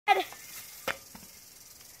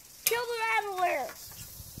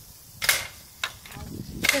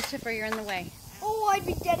Tipper, you're in the way. Oh, I'd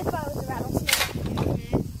be dead if I was a rattlesnake.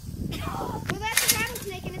 Well, that's a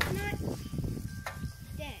rattlesnake and it's not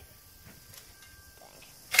dead.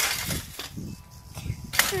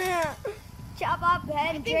 Chop off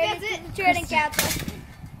head and think turn that's it it. to the turning counter.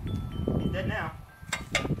 He's dead now.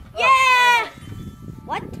 Yeah!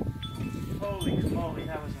 What? Holy moly,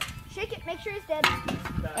 that was a... Shake it, make sure he's dead.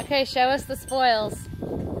 Okay, show us the spoils.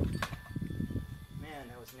 Man,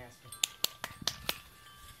 that was nasty.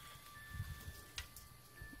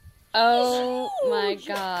 Oh my Huge.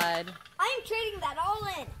 God. I am trading that all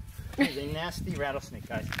in. That is a nasty rattlesnake,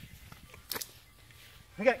 guys.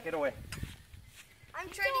 We gotta get away. I'm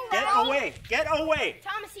trading Get that all away! Get away!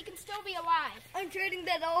 Thomas, he can still be alive. I'm trading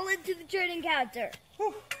that all into the turning counter.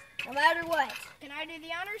 Whew. No matter what. Can I do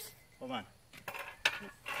the honors? Hold on.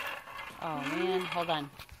 Oh man, hold on.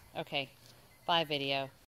 Okay, bye video.